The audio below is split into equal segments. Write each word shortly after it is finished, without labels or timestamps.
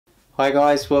Hi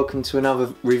guys, welcome to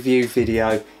another review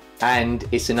video, and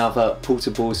it's another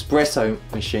portable espresso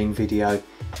machine video,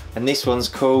 and this one's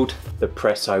called the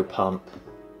Pressopump.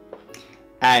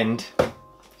 And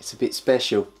it's a bit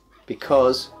special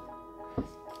because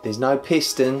there's no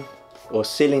piston or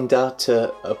cylinder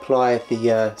to apply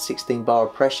the 16 bar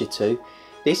of pressure to.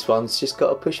 This one's just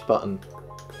got a push button.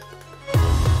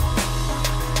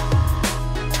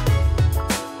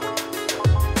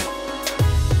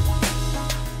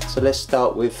 So let's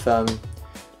start with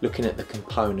looking at the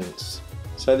components.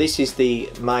 So this is the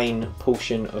main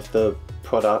portion of the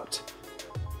product.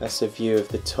 That's a view of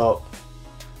the top,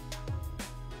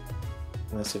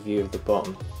 and that's a view of the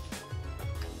bottom.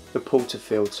 The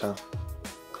portafilter,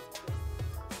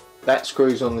 that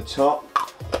screws on the top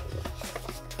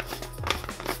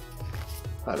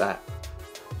like that.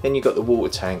 Then you've got the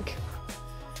water tank,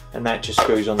 and that just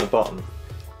screws on the bottom.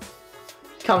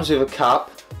 Comes with a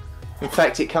cup. In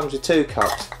fact, it comes with two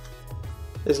cups.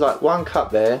 There's like one cup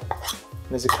there,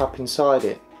 and there's a cup inside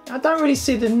it. I don't really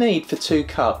see the need for two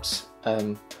cups,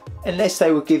 unless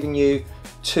they were giving you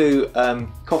two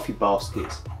coffee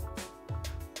baskets.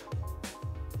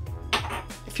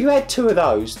 If you had two of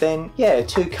those, then yeah,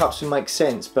 two cups would make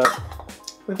sense, but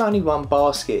with only one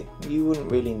basket, you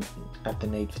wouldn't really have the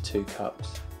need for two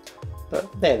cups.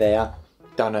 But there they are,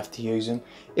 don't have to use them.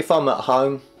 If I'm at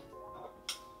home,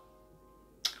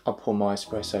 I pour my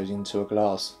espressos into a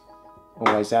glass,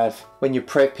 always have. When you're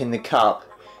prepping the cup,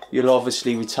 you'll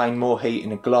obviously retain more heat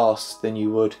in a glass than you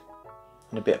would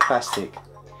in a bit of plastic.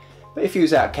 But if you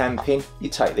was out camping, you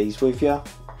take these with you,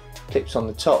 clips on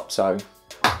the top, so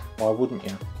why wouldn't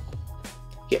you?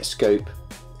 Get a scoop,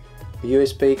 a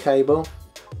USB cable,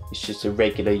 it's just a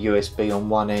regular USB on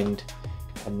one end,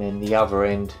 and then the other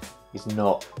end is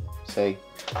not, see?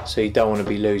 So you don't want to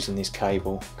be losing this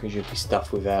cable because you'll be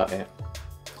stuffed without it.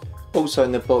 Also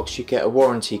in the box you get a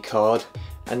warranty card,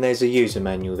 and there's a user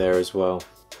manual there as well.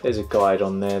 There's a guide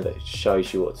on there that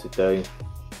shows you what to do.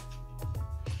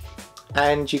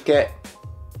 And you get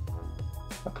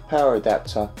like a power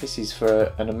adapter. This is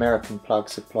for an American plug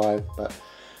supply, but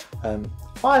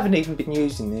I haven't even been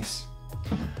using this.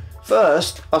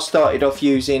 First I started off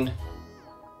using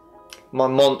my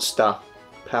Monster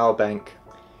power bank.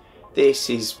 This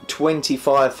is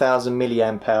 25,000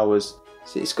 milliamp hours.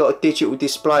 So it's got a digital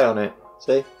display on it,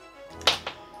 see?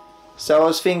 So I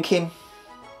was thinking,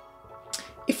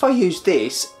 if I use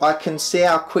this, I can see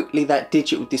how quickly that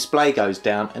digital display goes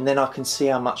down, and then I can see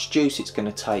how much juice it's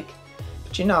going to take.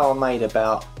 But you know, I made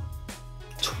about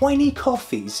 20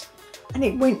 coffees and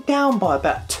it went down by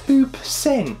about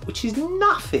 2%, which is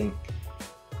nothing.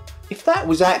 If that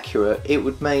was accurate, it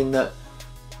would mean that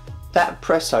that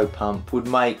Pressopump would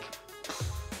make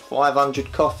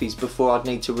 500 coffees before I'd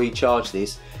need to recharge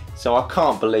this, so I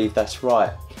can't believe that's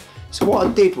right. So what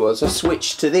I did was I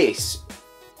switched to this,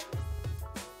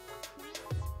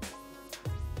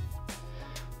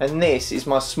 and this is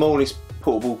my smallest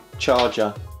portable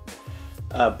charger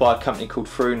by a company called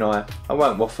Frunai. I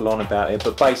won't waffle on about it,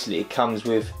 but basically it comes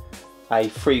with a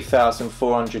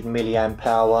 3,400 milliamp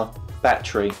hour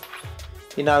battery.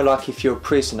 You know, like if you're a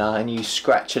prisoner and you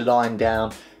scratch a line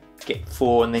down, get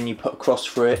 4 and then you put a cross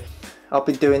through it. I've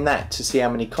been doing that to see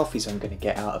how many coffees I'm going to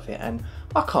get out of it, and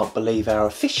I can't believe how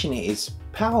efficient it is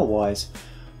power wise.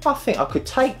 I think I could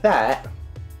take that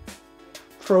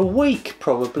for a week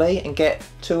probably and get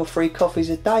 2 or 3 coffees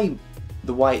a day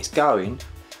the way it's going.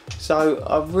 So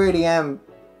I really am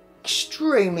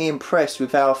extremely impressed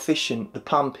with how efficient the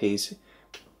pump is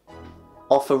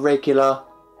off a regular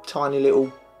tiny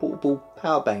little portable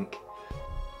power bank.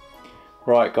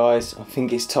 Right guys, I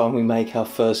think it's time we make our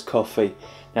first coffee.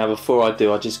 Now before I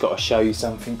do, I just got to show you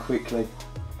something quickly.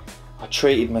 I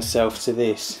treated myself to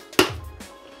this.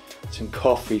 Some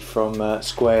coffee from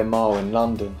Square Mile in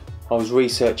London. I was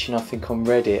researching, I think, on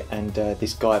Reddit, and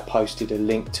this guy posted a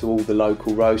link to all the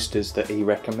local roasters that he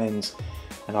recommends.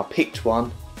 And I picked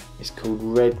one. It's called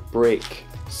Red Brick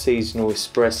Seasonal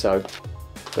Espresso.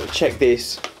 But check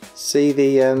this. See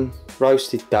the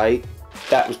roasted date?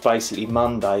 That was basically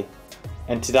Monday.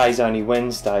 And today's only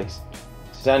Wednesday, so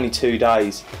it's only 2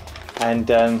 days,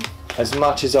 and as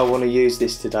much as I want to use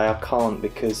this today, I can't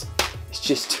because it's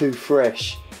just too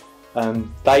fresh.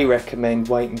 They recommend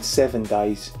waiting 7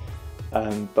 days,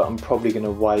 but I'm probably going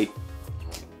to wait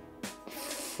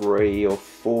 3 or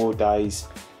 4 days,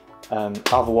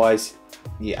 otherwise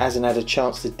it hasn't had a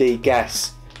chance to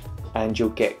degas and you'll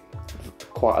get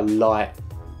quite a light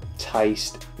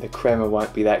taste. The crema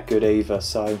won't be that good either,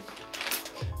 so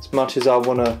as much as I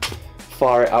want to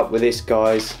fire it up with this,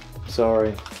 guys,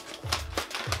 sorry.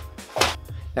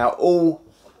 Now all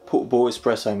portable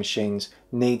espresso machines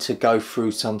need to go through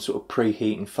some sort of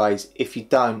preheating phase. If you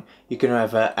don't, you're going to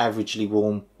have an averagely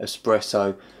warm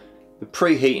espresso. The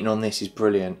preheating on this is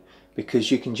brilliant because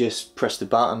you can just press the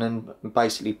button and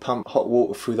basically pump hot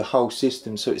water through the whole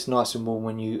system, so it's nice and warm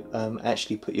when you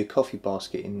actually put your coffee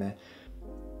basket in there.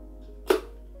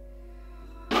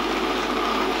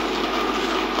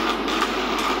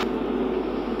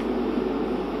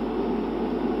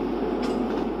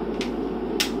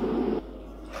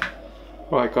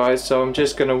 Right guys, so I'm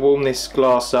just going to warm this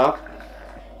glass up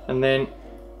and then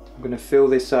I'm going to fill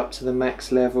this up to the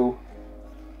max level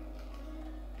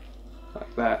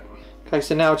like that. Okay,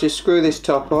 so now just screw this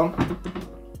top on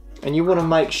and you want to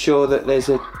make sure that there's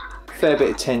a fair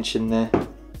bit of tension there.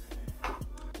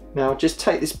 Now just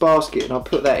take this basket and I'll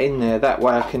put that in there, that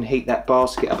way I can heat that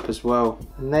basket up as well.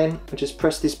 And then I just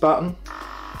press this button.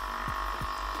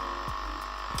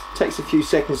 It takes a few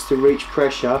seconds to reach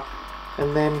pressure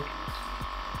and then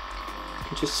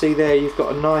you just see there you've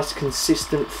got a nice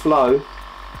consistent flow,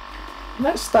 and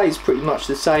that stays pretty much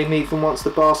the same even once the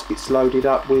basket's loaded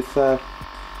up with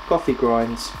coffee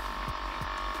grinds.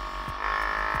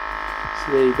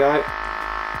 So there you go.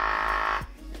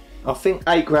 I think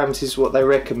 8 grams is what they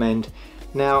recommend.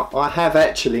 Now I have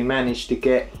actually managed to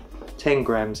get 10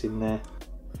 grams in there,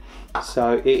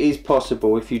 so it is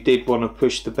possible if you did want to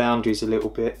push the boundaries a little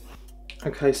bit.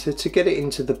 Okay, so to get it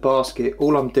into the basket,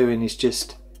 all I'm doing is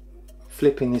just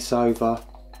flipping this over,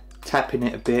 tapping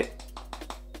it a bit,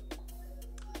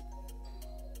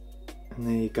 and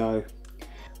there you go.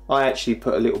 I actually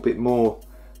put a little bit more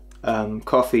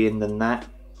coffee in than that.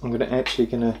 I'm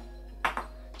gonna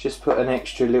just put an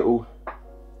extra little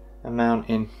amount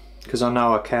in because I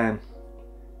know I can.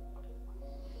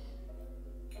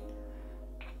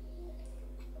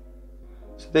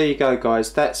 So there you go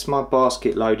guys, that's my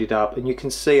basket loaded up, and you can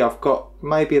see I've got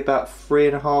maybe about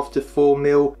 3.5 to 4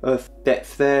 mil of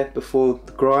depth there before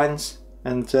the grinds,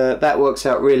 and that works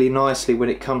out really nicely when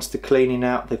it comes to cleaning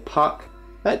out the puck.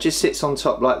 That just sits on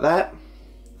top like that,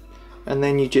 and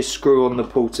then you just screw on the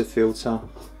portafilter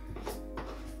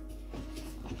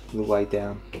the way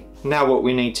down. Now what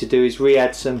we need to do is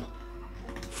re-add some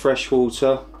fresh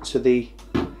water to the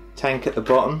tank at the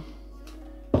bottom.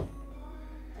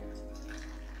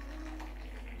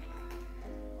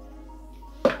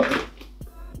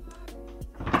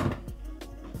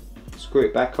 Screw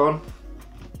it back on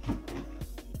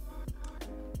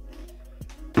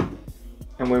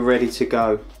and we're ready to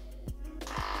go.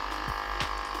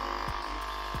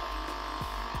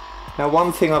 Now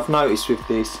one thing I've noticed with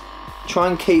this, try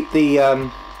and keep the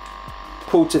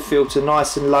portafilter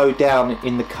nice and low down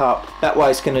in the cup. That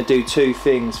way it's going to do two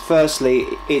things. Firstly,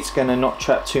 it's going to not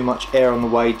trap too much air on the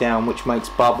way down, which makes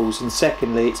bubbles, and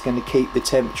secondly it's going to keep the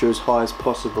temperature as high as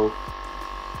possible.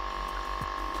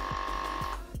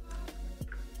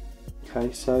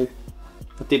 Okay, so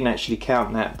I didn't actually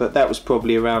count that, but that was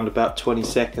probably around about 20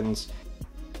 seconds.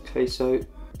 Okay, so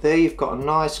there you've got a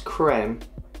nice creme.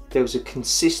 There was a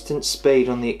consistent speed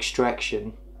on the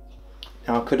extraction.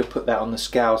 Now I could have put that on the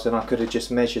scales and I could have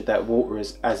just measured that water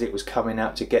as it was coming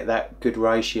out to get that good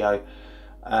ratio.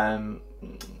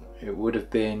 It would have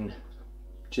been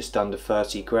just under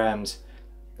 30 grams.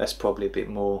 That's probably a bit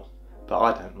more, but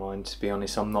I don't mind, to be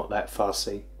honest. I'm not that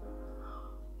fussy.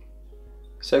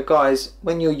 So guys,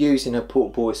 when you're using a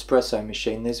portable espresso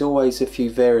machine, there's always a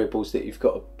few variables that you've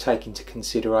got to take into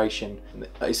consideration.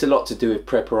 It's a lot to do with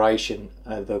preparation,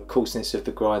 the coarseness of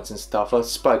the grinds and stuff. I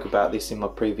spoke about this in my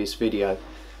previous video,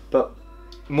 but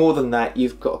more than that,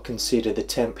 you've got to consider the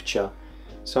temperature.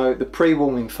 So the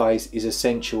pre-warming phase is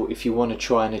essential if you want to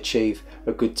try and achieve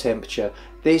a good temperature.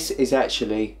 This is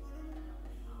actually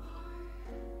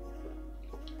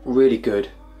really good,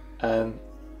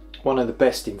 one of the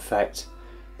best in fact.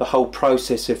 The whole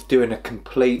process of doing a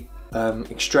complete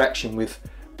extraction with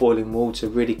boiling water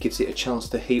really gives it a chance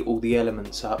to heat all the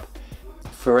elements up.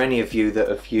 For any of you that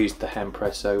have used the hand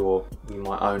presso, or you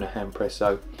might own a hand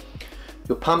presso,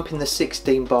 you're pumping the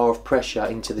 16 bar of pressure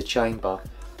into the chamber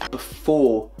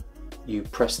before you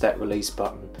press that release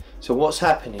button. So what's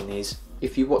happening is,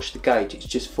 if you watch the gauge, it's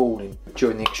just falling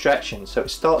during the extraction. So it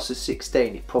starts at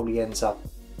 16, it probably ends up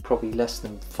probably less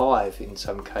than 5 in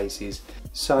some cases.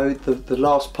 So the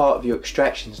last part of your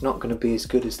extraction is not going to be as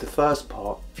good as the first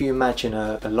part. If you imagine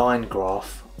a line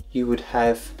graph, you would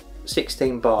have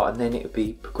 16 bar and then it would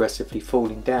be progressively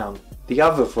falling down. The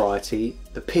other variety,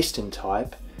 the piston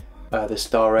type, the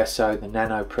Star Esso, the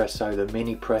Nano Presso, the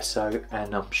Mini Presso,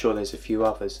 and I'm sure there's a few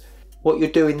others. What you're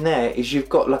doing there is you've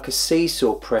got like a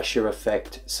seesaw pressure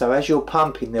effect. So as you're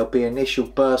pumping, there'll be an initial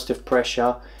burst of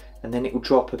pressure and then it will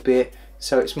drop a bit.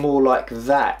 So it's more like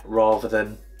that rather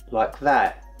than like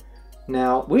that.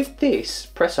 Now with this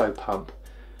Pressopump,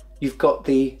 you've got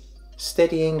the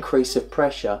steady increase of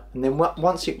pressure, and then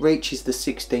once it reaches the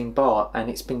 16 bar, and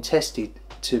it's been tested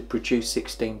to produce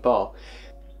 16 bar,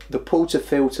 the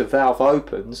portafilter valve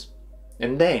opens,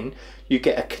 and then you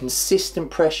get a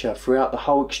consistent pressure throughout the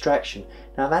whole extraction.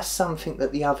 Now that's something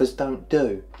that the others don't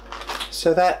do.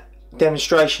 So that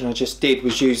demonstration I just did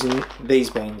was using these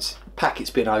beans. The packet's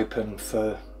been open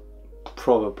for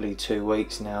probably 2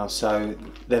 weeks now, so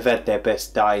they've had their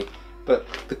best day, but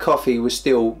the coffee was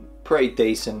still pretty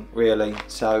decent really,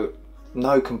 so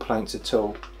no complaints at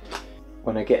all.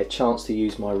 When I get a chance to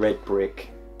use my red brick,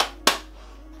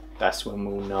 that's when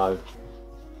we'll know.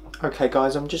 Okay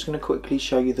guys, I'm just going to quickly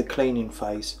show you the cleaning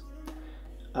phase.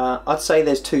 I'd say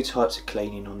there's two types of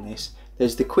cleaning on this.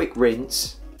 There's the quick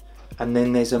rinse, and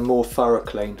then there's a more thorough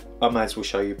clean. I may as well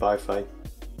show you both, eh?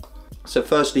 So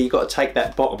firstly, you've got to take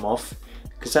that bottom off,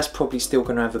 because that's probably still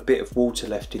going to have a bit of water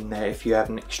left in there if you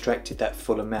haven't extracted that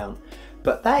full amount.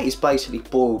 But that is basically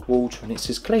boiled water, and it's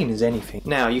as clean as anything.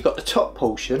 Now you've got the top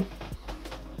portion.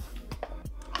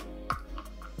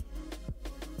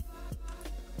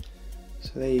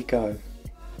 So there you go,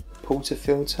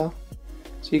 portafilter.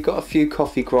 So you've got a few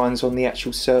coffee grinds on the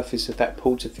actual surface of that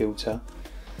portafilter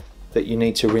that you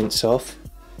need to rinse off,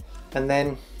 and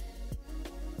then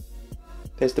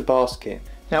there's the basket.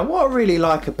 Now what I really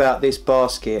like about this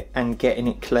basket and getting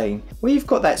it clean, where you've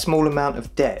got that small amount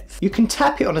of depth, you can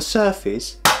tap it on a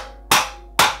surface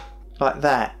like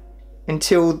that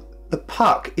until the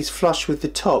puck is flush with the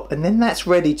top, and then that's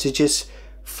ready to just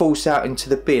force out into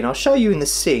the bin. I'll show you in the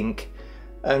sink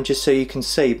just so you can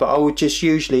see, but I would just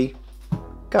usually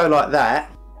go like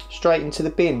that straight into the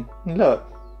bin, and look,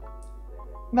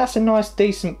 that's a nice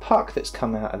decent puck that's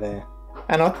come out of there.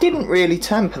 And I didn't really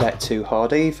tamper that too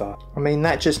hard either. I mean,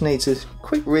 that just needs a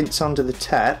quick rinse under the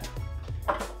tap,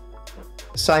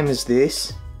 same as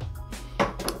this,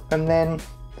 and then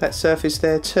that surface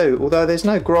there too, although there's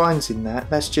no grinds in that,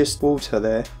 that's just water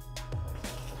there.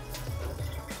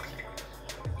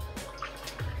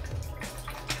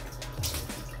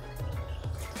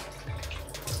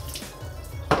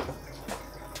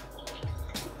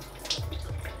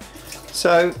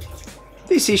 So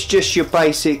this is just your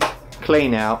basic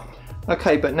clean out.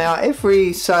 Okay, but now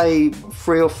every say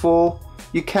 3 or 4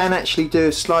 you can actually do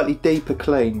a slightly deeper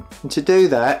clean, and to do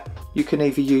that you can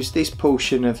either use this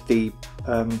portion of the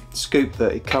scoop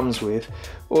that it comes with,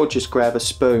 or just grab a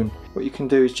spoon. What you can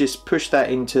do is just push that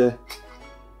into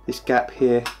this gap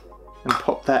here and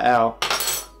pop that out.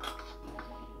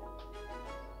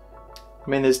 I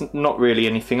mean, there's not really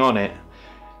anything on it,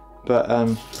 but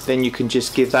then you can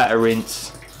just give that a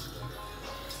rinse.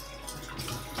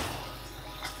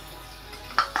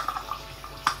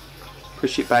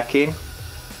 Push it back in,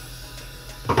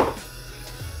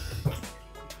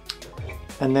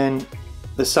 and then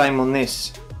the same on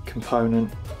this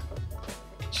component.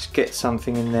 Just get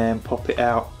something in there and pop it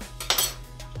out.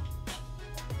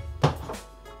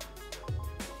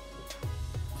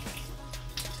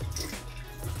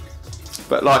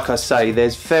 But like I say,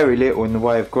 there's very little in the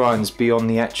way of grinds beyond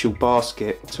the actual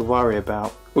basket to worry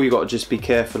about. All you got to just be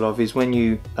careful of is when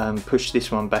you push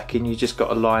this one back in, you just got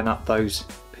to line up those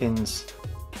pins.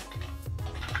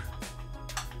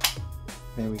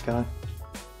 There we go.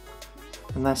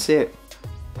 And that's it.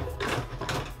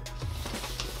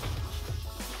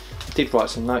 I did write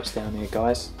some notes down here,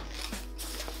 guys.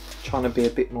 Trying to be a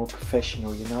bit more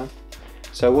professional, you know.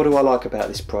 So what do I like about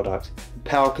this product?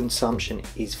 Power consumption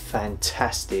is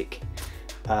fantastic.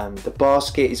 The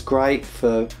basket is great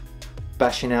for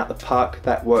bashing out the puck,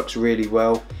 that works really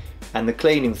well. And the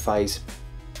cleaning phase,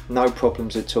 no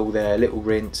problems at all there, little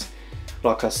rinse.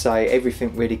 Like I say,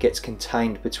 everything really gets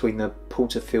contained between the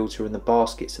portafilter and the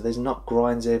basket, so there's not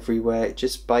grinds everywhere. It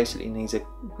just basically needs a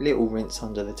little rinse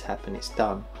under the tap and it's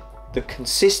done. The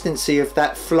consistency of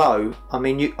that flow, I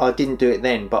mean, I didn't do it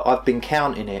then, but I've been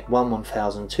counting it, 1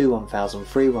 1000, 2 1000,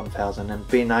 3 1000, and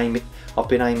I've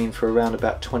been aiming for around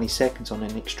about 20 seconds on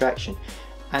an extraction,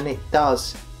 and it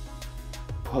does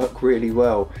work really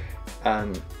well.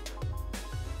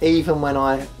 Even when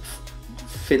I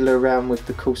fiddle around with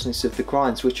the coarseness of the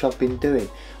grinds, which I've been doing,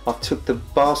 I've took the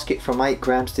basket from 8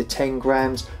 grams to 10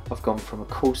 grams, I've gone from a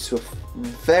coarse to a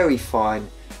very fine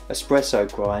espresso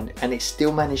grind, and it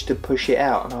still managed to push it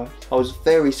out, and I was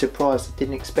very surprised. I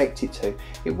didn't expect it to.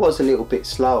 It was a little bit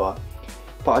slower,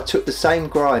 but I took the same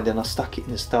grind and I stuck it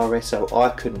in the Star Esso. I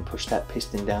couldn't push that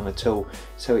piston down at all,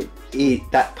 so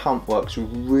that pump works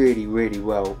really, really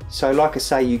well. So like I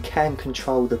say, you can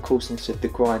control the coarseness of the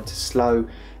grind to slow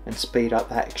and speed up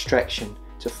that extraction,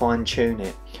 to fine tune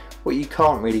it. What you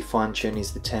can't really fine tune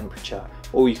is the temperature.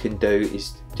 all you can do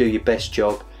is do your best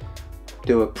job,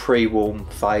 do a pre-warm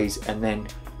phase, and then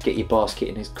get your basket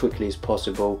in as quickly as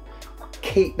possible.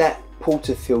 Keep that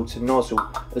portafilter nozzle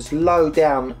as low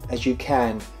down as you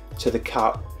can to the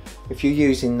cup. If you're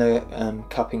using the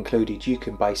cup included, you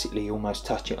can basically almost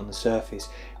touch it on the surface,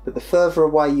 but the further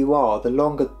away you are, the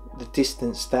longer the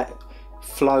distance that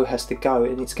flow has to go,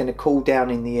 and it's going to cool down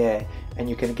in the air and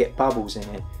you're going to get bubbles in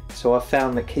it. So I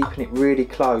found that keeping it really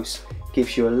close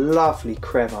gives you a lovely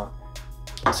crema.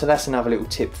 So that's another little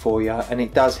tip for you, and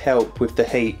it does help with the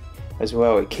heat as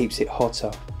well, it keeps it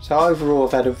hotter. So overall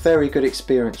I've had a very good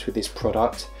experience with this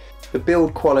product. The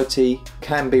build quality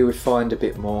can be refined a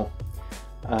bit more.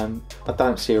 I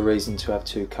don't see a reason to have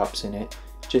 2 cups in it.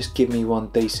 Just give me one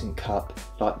decent cup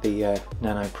like the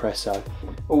Nano Presso.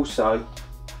 Also,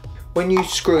 when you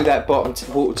screw that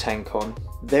bottom water tank on,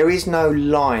 there is no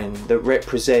line that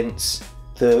represents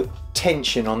the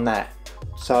tension on that.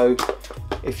 So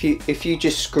if you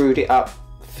just screwed it up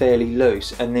fairly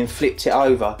loose and then flipped it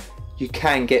over, you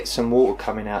can get some water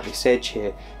coming out this edge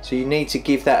here. So you need to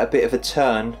give that a bit of a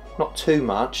turn, not too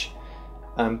much,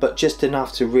 but just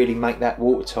enough to really make that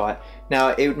watertight. Now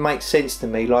it would make sense to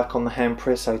me, like on the hand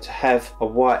presso, to have a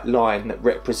white line that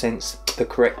represents the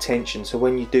correct tension, so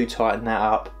when you do tighten that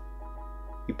up,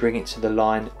 you bring it to the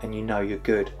line and you know you're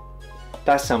good.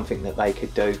 That's something that they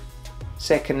could do.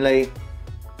 Secondly,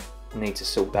 you need to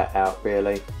sort that out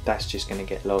really. That's just going to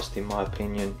get lost in my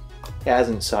opinion. It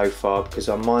hasn't so far because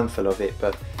I'm mindful of it,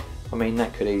 but I mean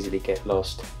that could easily get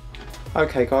lost.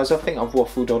 Okay guys, I think I've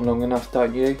waffled on long enough,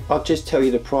 don't you? I'll just tell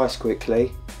you the price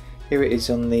quickly. Here it is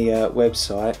on the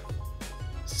website.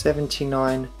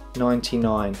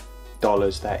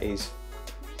 $79.99 that is.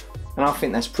 And I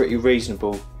think that's pretty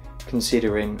reasonable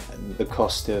considering the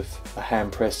cost of a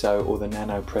hand presso or the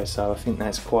Nano Presso. I think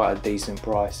that's quite a decent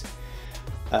price.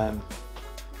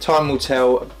 Time will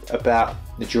tell about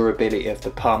the durability of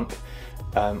the pump.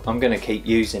 I'm going to keep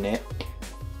using it.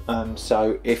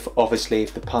 So if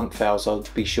the pump fails, I'll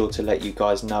be sure to let you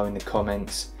guys know in the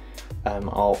comments,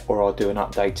 or I'll do an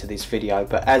update to this video.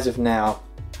 But as of now,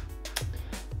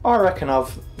 I reckon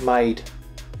I've made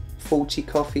 40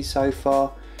 coffees so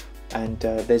far, and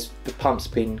the pump's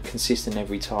been consistent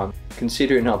every time.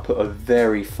 Considering I put a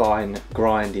very fine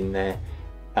grind in there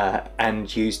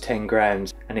and used 10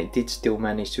 grams, and it did still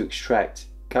manage to extract,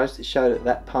 goes to show that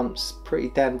that pump's pretty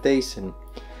damn decent.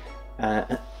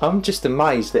 I'm just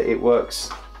amazed that it works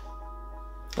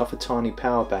off a tiny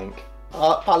power bank.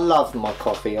 I love my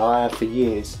coffee, I have for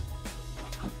years.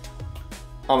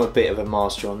 I'm a bit of a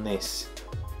master on this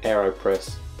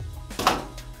AeroPress,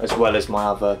 as well as my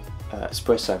other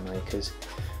espresso makers.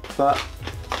 But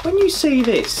when you see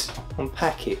this on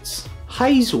packets,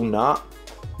 hazelnut,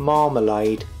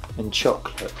 marmalade and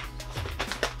chocolate.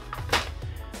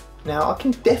 Now I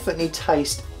can definitely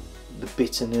taste the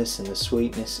bitterness and the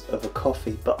sweetness of a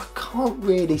coffee, but I can't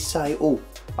really say, oh,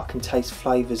 I can taste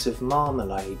flavours of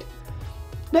marmalade.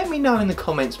 Let me know in the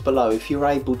comments below if you're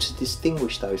able to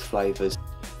distinguish those flavours.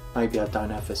 Maybe I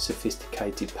don't have a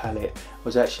sophisticated palate. I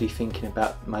was actually thinking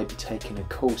about maybe taking a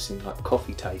course in like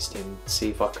coffee tasting, see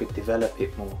if I could develop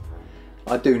it more.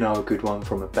 I do know a good one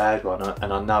from a bad one,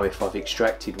 and I know if I've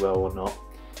extracted well or not.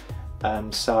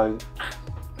 So I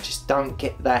just don't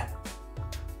get that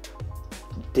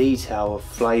detail of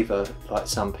flavour like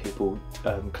some people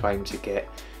claim to get.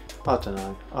 I don't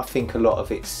know, I think a lot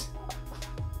of it's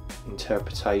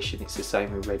interpretation. It's the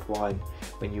same with red wine.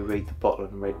 When you read the bottle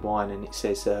on red wine and it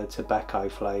says tobacco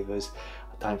flavours,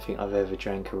 I don't think I've ever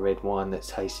drank a red wine that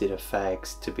tasted of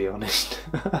fags, to be honest.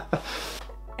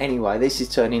 Anyway, this is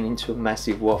turning into a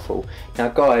massive waffle. Now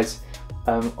guys,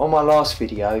 on my last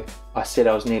video I said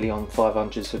I was nearly on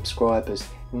 500 subscribers.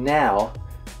 Now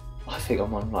I think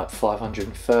I'm on like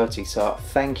 530, so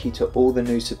thank you to all the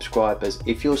new subscribers.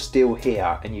 If you're still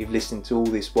here and you've listened to all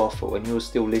this waffle and you're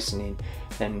still listening,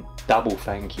 then double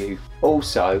thank you.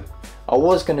 Also, I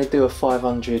was going to do a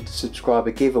 500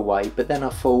 subscriber giveaway, but then I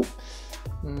thought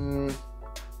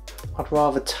I'd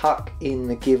rather tuck in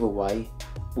the giveaway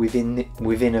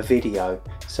within a video.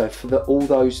 So for all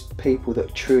those people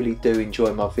that truly do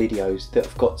enjoy my videos that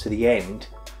have got to the end,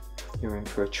 you're in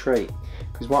for a treat.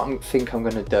 Because what I think I'm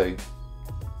going to do,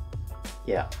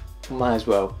 yeah, might as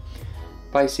well.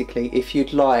 Basically, if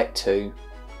you'd like to,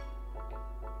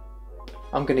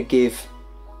 I'm going to give,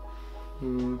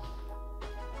 I'll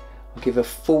give a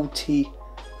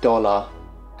 $40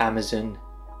 Amazon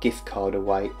gift card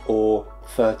away, or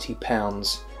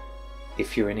 £30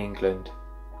 if you're in England.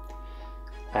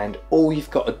 And all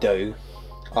you've got to do,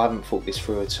 I haven't thought this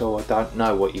through at all, I don't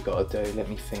know what you've got to do, let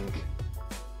me think.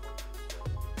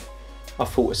 I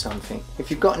thought of something.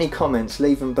 If you've got any comments,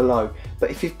 leave them below.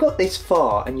 But if you've got this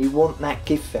far and you want that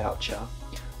gift voucher,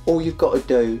 all you've got to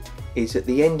do is at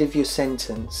the end of your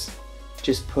sentence,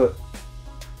 just put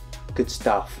good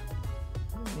stuff.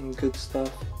 Good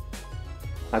stuff.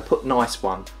 I put nice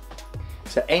one.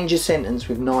 So end your sentence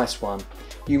with nice one.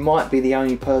 You might be the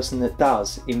only person that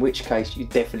does, in which case you're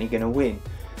definitely going to win.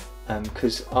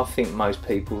 Because I think most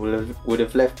people would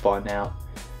have left by now.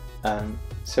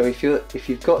 So if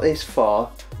you've got this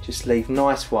far, just leave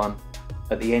nice one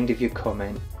at the end of your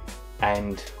comment,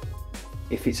 and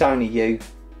if it's only you,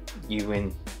 you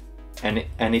win.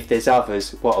 And if there's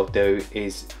others, what I'll do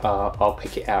is I'll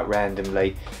pick it out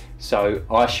randomly. So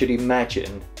I should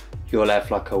imagine you'll have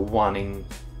like a 1 in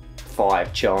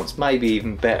 5 chance, maybe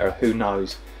even better, who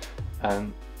knows.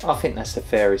 I think that's the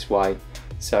fairest way.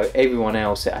 So everyone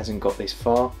else that hasn't got this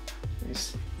far,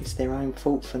 it's their own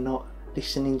fault for not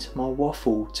listening to my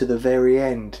waffle to the very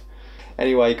end.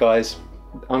 Anyway guys,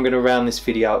 I'm going to round this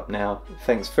video up now.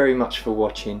 Thanks very much for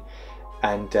watching,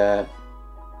 and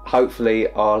hopefully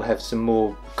I'll have some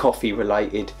more coffee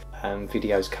related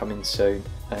videos coming soon,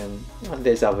 and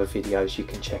there's other videos you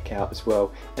can check out as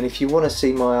well. And if you want to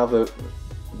see my other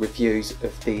reviews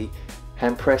of the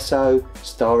Handpresso,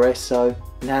 Staresso,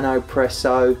 Nano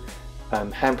Presso,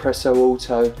 Handpresso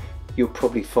Auto, you'll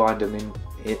probably find them in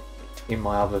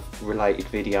my other related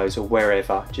videos or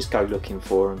wherever. Just go looking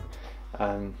for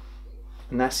them,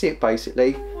 and that's it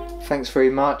basically. Thanks very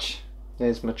much.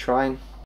 There's my train.